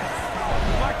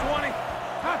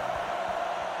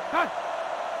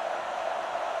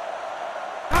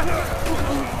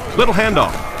 Little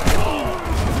handoff.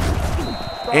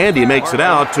 And he makes it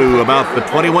out to about the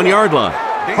 21-yard line.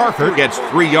 Parker gets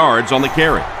 3 yards on the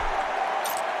carry.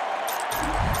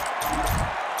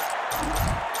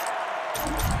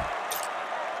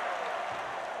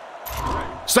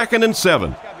 Second and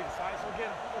 7.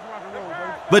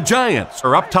 The Giants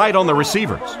are uptight on the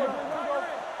receivers.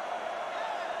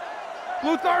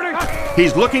 Blue 30.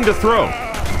 He's looking to throw.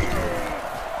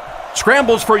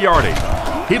 Scrambles for yardage.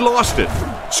 He lost it.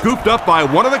 Scooped up by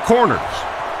one of the corners.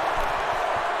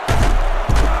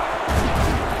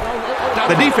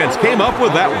 The defense came up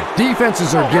with that one.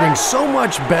 Defenses are getting so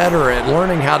much better at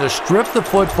learning how to strip the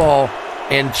football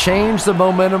and change the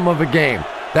momentum of a game.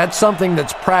 That's something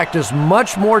that's practiced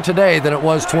much more today than it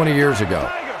was 20 years ago.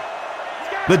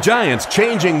 The Giants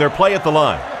changing their play at the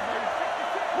line.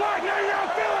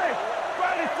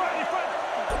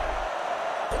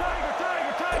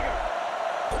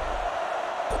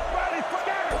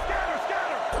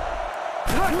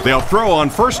 They'll throw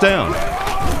on first down.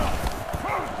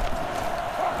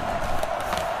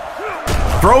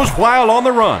 Throws while on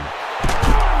the run.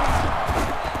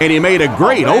 And he made a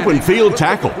great open field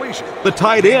tackle. The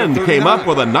tight end came up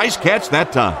with a nice catch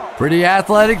that time. Pretty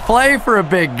athletic play for a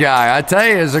big guy. I tell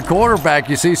you, as a quarterback,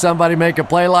 you see somebody make a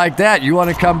play like that, you want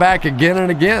to come back again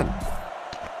and again.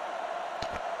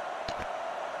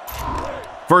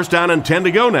 First down and 10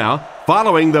 to go now,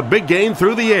 following the big gain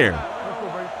through the air.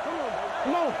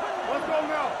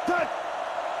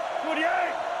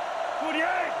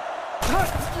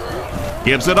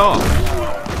 Gives it off.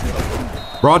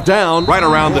 Brought down right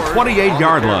around the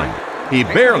 28-yard line. He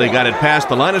barely got it past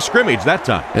the line of scrimmage that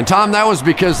time. And, Tom, that was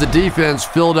because the defense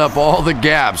filled up all the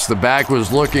gaps. The back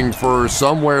was looking for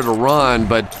somewhere to run,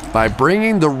 but by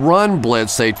bringing the run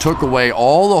blitz, they took away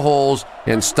all the holes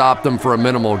and stopped them for a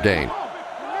minimal gain.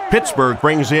 Pittsburgh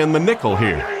brings in the nickel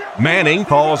here. Manning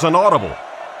calls an audible.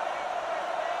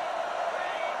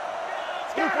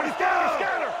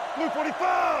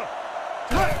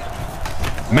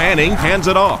 Manning hands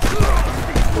it off.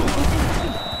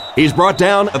 He's brought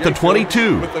down at the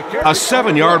 22. A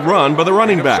 7-yard run by the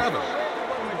running back.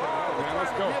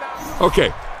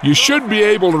 Okay, you should be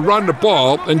able to run the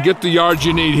ball and get the yards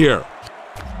you need here.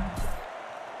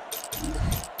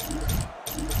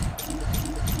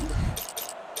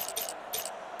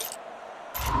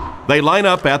 They line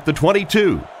up at the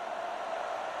 22.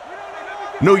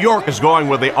 New York is going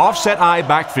with the offset I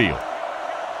backfield.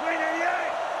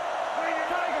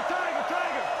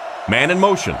 Man in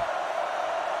motion.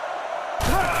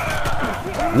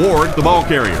 Ward, the ball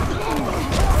carrier.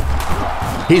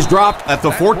 He's dropped at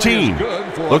the 14.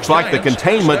 Looks like the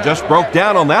containment just broke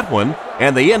down on that one,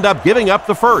 and they end up giving up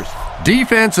the first.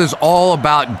 Defense is all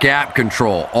about gap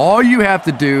control. All you have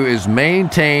to do is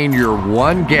maintain your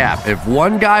one gap. If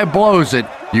one guy blows it,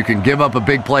 you can give up a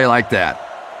big play like that.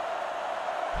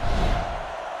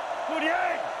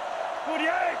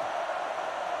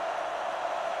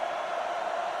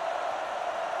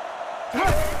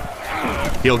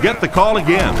 He'll get the call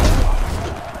again.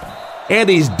 And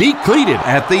he's decleated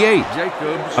at the 8.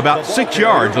 About 6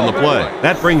 yards on the play.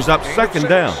 That brings up second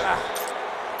down.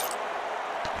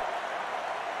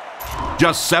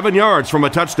 Just 7 yards from a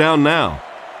touchdown now.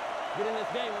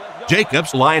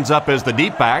 Jacobs lines up as the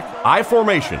deep back, I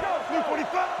formation.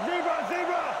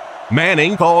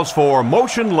 Manning calls for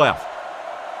motion left.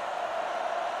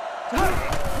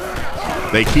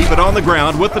 They keep it on the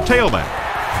ground with the tailback.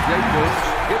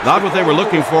 Not what they were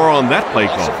looking for on that play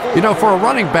call. You know, for a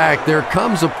running back, there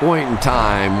comes a point in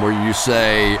time where you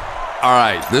say, all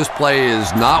right, this play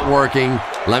is not working.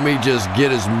 Let me just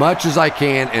get as much as I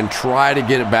can and try to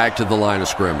get it back to the line of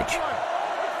scrimmage.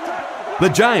 The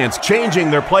Giants changing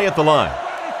their play at the line.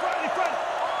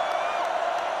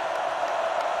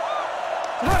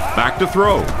 Back to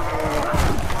throw.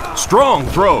 Strong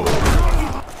throw.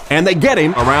 And they get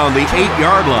him around the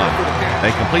 8-yard line.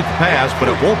 They complete the pass, but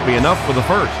it won't be enough for the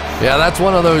first. Yeah, that's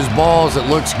one of those balls that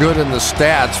looks good in the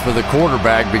stats for the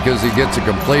quarterback because he gets a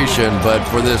completion, but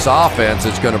for this offense,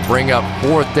 it's going to bring up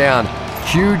fourth down.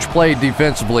 Huge play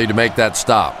defensively to make that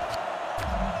stop.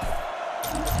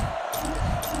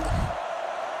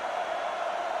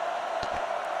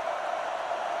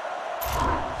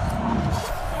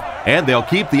 And they'll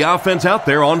keep the offense out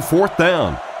there on fourth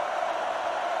down.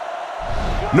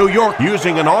 New York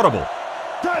using an audible.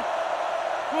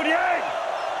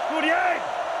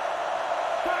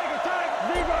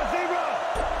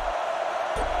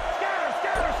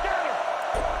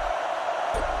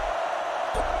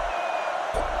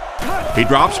 He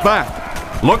drops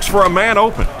back, looks for a man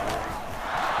open.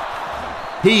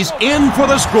 He's in for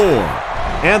the score.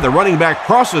 And the running back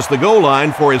crosses the goal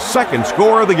line for his second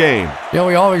score of the game. You know,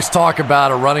 we always talk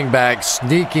about a running back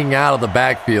sneaking out of the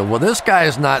backfield. Well, this guy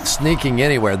is not sneaking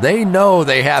anywhere. They know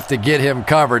they have to get him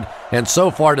covered, and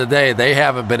so far today, they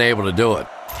haven't been able to do it.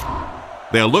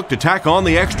 They'll look to tack on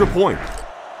the extra point.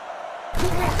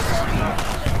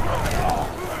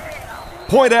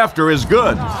 Point after is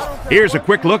good. Here's a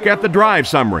quick look at the drive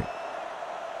summary.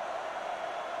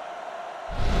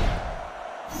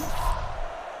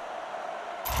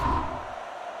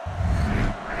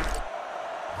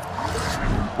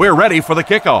 We're ready for the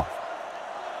kickoff.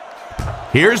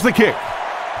 Here's the kick.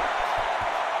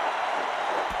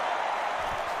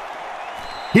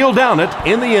 He'll down it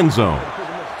in the end zone.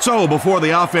 So before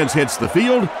the offense hits the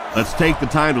field, let's take the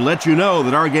time to let you know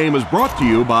that our game is brought to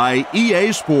you by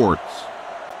EA Sports.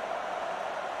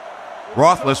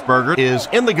 Roethlisberger is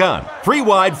in the gun.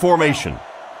 3-wide formation.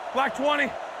 Black 20.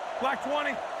 Black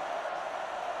 20.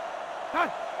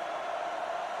 Cut.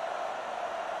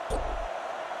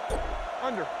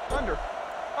 Under.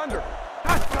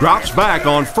 Drops back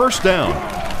on first down.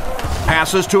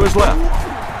 Passes to his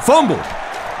left. Fumbled.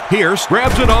 Pierce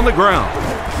grabs it on the ground.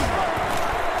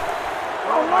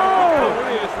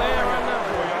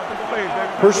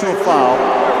 Personal foul,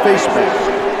 face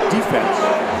mask, defense.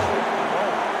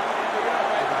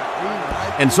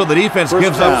 And so the defense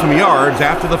gives up some yards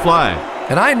after the flag.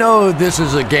 And I know this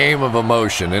is a game of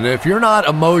emotion, and if you're not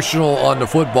emotional on the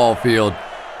football field,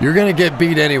 you're going to get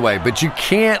beat anyway, but you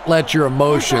can't let your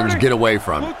emotions get away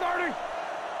from you.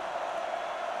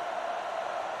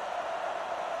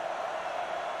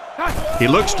 He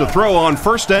looks to throw on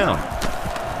first down.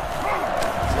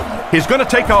 He's going to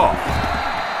take off.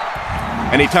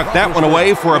 And he tucked that one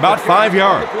away for about 5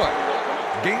 yards.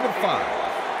 Gain of 5.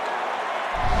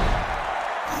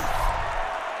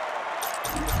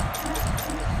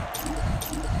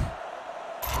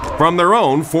 From their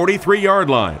own 43-yard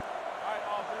line.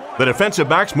 The defensive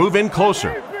backs move in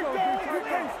closer.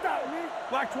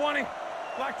 Black 20.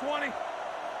 Black 20.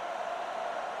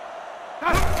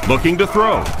 Looking to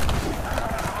throw.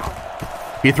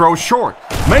 He throws short.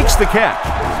 Makes the catch.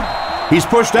 He's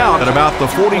pushed out at about the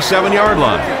 47-yard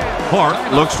line.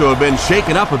 Clark looks to have been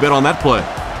shaken up a bit on that play.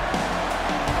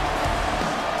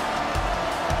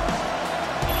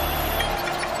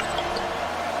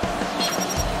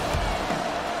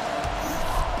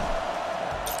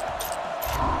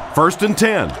 First and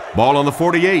 10. Ball on the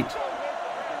 48.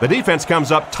 The defense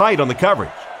comes up tight on the coverage.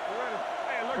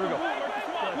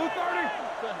 Blue 30.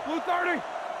 Blue 30.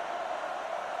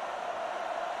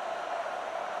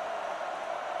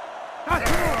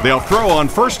 They'll throw on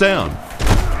first down.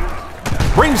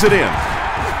 Brings it in.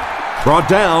 Brought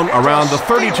down around the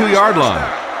 32-yard line.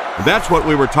 That's what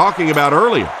we were talking about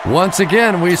earlier. Once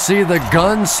again, we see the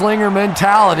gunslinger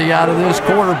mentality out of this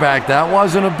quarterback. That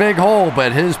wasn't a big hole,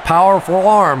 but his powerful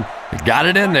arm got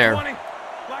it in there.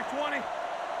 Black 20.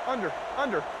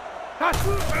 Under.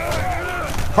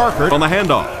 Parker on the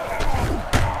handoff.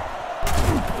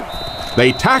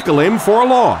 They tackle him for a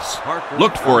loss.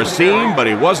 Looked for a seam, but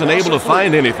he wasn't able to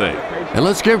find anything. And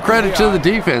let's give credit to the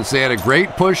defense. They had a great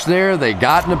push there. They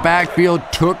got in the backfield,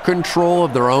 took control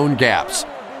of their own gaps.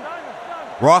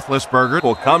 Roethlisberger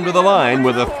will come to the line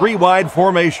with a 3-wide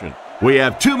formation. We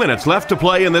have 2 minutes left to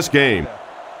play in this game.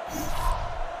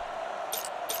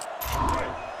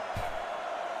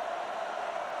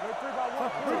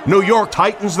 New York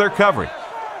tightens their coverage.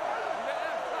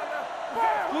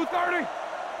 Blue 30.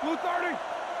 Blue 30.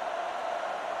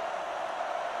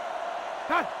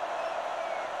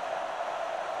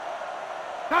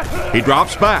 He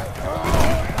drops back.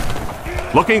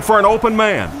 Looking for an open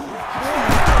man.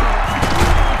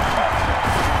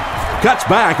 Cuts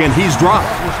back and he's dropped.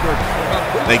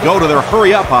 They go to their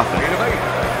hurry-up offense.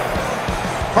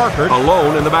 Parker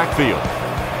alone in the backfield.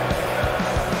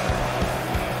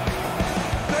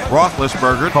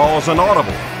 Roethlisberger calls an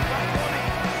audible.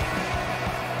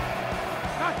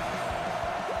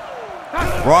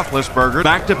 Roethlisberger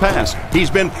back to pass. He's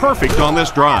been perfect on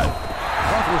this drive.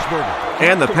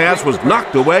 And the pass was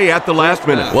knocked away at the last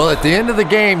minute. Well, at the end of the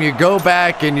game, you go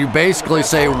back and you basically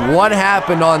say what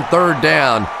happened on third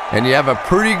down, and you have a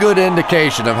pretty good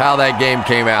indication of how that game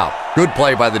came out. Good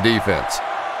play by the defense.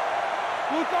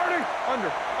 Blue 30.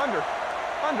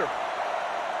 Under.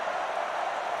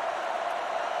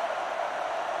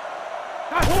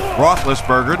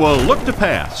 Roethlisberger will look to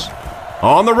pass.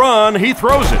 On the run, he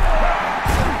throws it.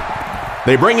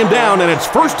 They bring him down, and it's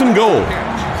 1st and goal.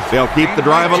 They'll keep the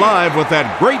drive alive with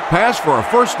that great pass for a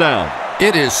first down.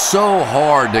 It is so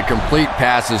hard to complete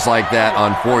passes like that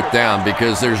on 4th down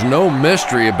because there's no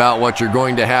mystery about what you're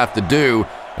going to have to do,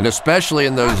 and especially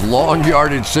in those long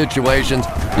yardage situations,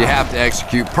 you have to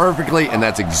execute perfectly, and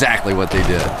that's exactly what they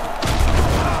did.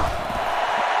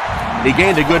 He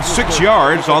gained a good 6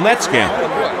 yards on that scamper.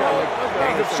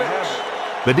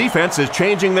 The defense is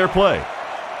changing their play.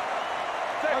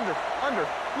 Under.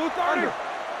 Blue 30.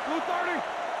 Blue 30.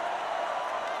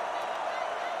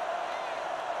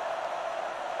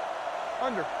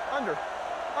 Under.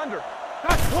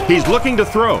 He's looking to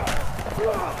throw.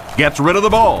 Gets rid of the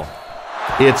ball.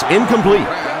 It's incomplete.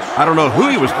 I don't know who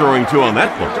he was throwing to on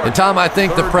that play. And Tom, I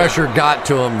think the pressure got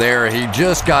to him there. He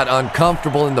just got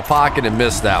uncomfortable in the pocket and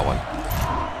missed that one.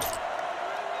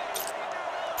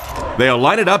 They'll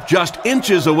line it up just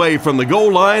inches away from the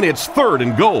goal line. It's 3rd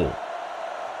and goal.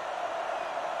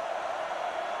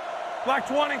 Black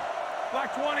 20.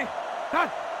 Black 20.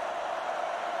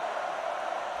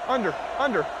 Under.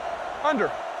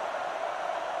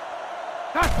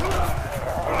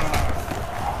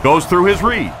 Goes through his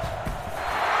read.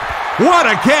 What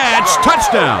a catch!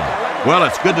 Touchdown! Well,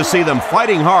 it's good to see them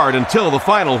fighting hard until the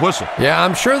final whistle. Yeah,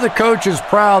 I'm sure the coach is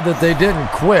proud that they didn't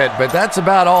quit, but that's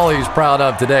about all he's proud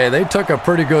of today. They took a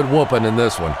pretty good whooping in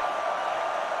this one.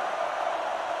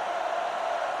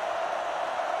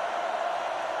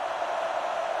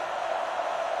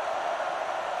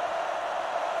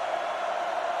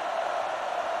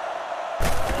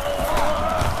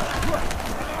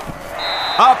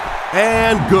 Up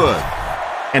and good.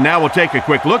 And now we'll take a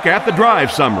quick look at the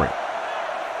drive summary.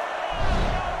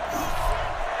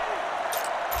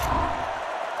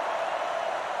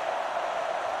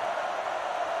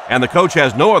 And the coach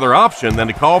has no other option than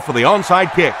to call for the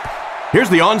onside kick. Here's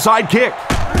the onside kick.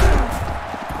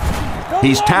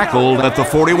 He's tackled at the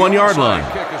 41-yard line.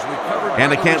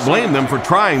 And I can't blame them for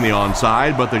trying the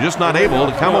onside, but they're just not able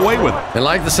to come away with it. And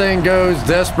like the saying goes,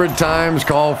 desperate times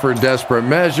call for desperate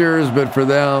measures, but for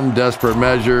them, desperate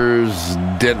measures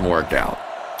didn't work out.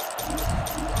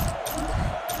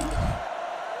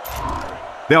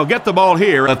 They'll get the ball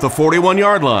here at the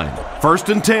 41-yard line. 1st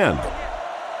and 10.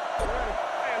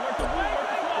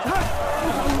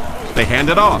 They hand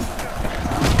it off.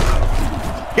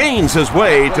 Gains his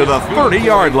way to the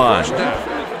 30-yard line.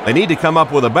 They need to come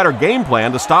up with a better game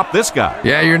plan to stop this guy.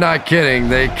 Yeah, you're not kidding.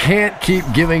 They can't keep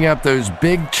giving up those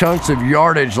big chunks of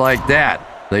yardage like that.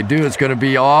 If they do, it's going to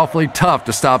be awfully tough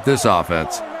to stop this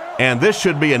offense. And this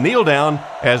should be a kneel down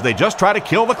as they just try to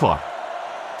kill the clock.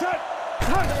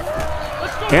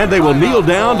 And they will kneel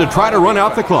down to try to run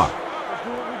out the clock.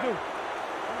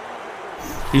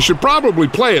 You should probably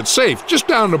play it safe, just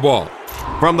down the ball.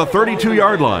 From the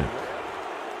 32-yard line.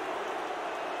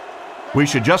 We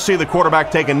should just see the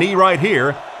quarterback take a knee right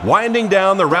here, winding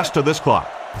down the rest of this clock.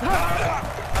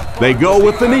 They go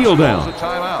with the kneel down.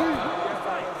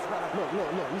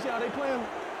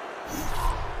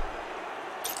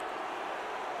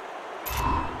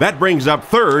 That brings up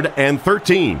 3rd and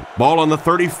 13. Ball on the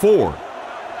 34.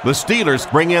 The Steelers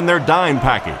bring in their dime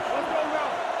package.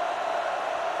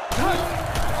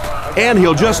 And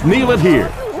he'll just kneel it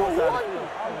here.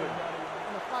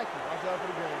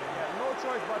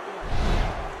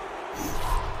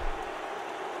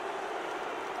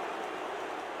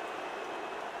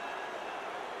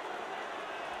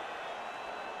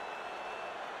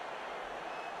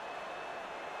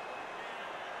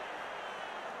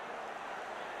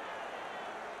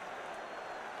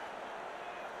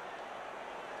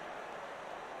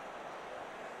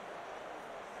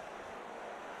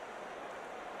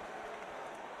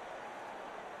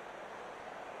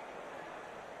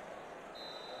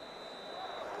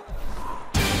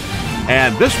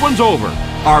 And this one's over.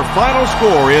 Our final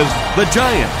score is the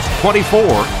Giants 24,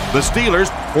 the Steelers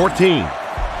 14.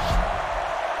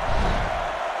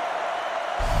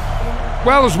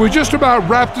 Well, as we just about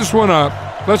wrap this one up,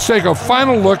 let's take a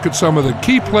final look at some of the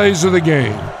key plays of the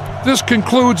game. This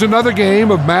concludes another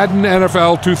game of Madden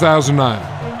NFL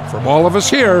 2009. From all of us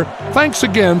here, thanks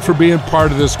again for being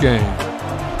part of this game.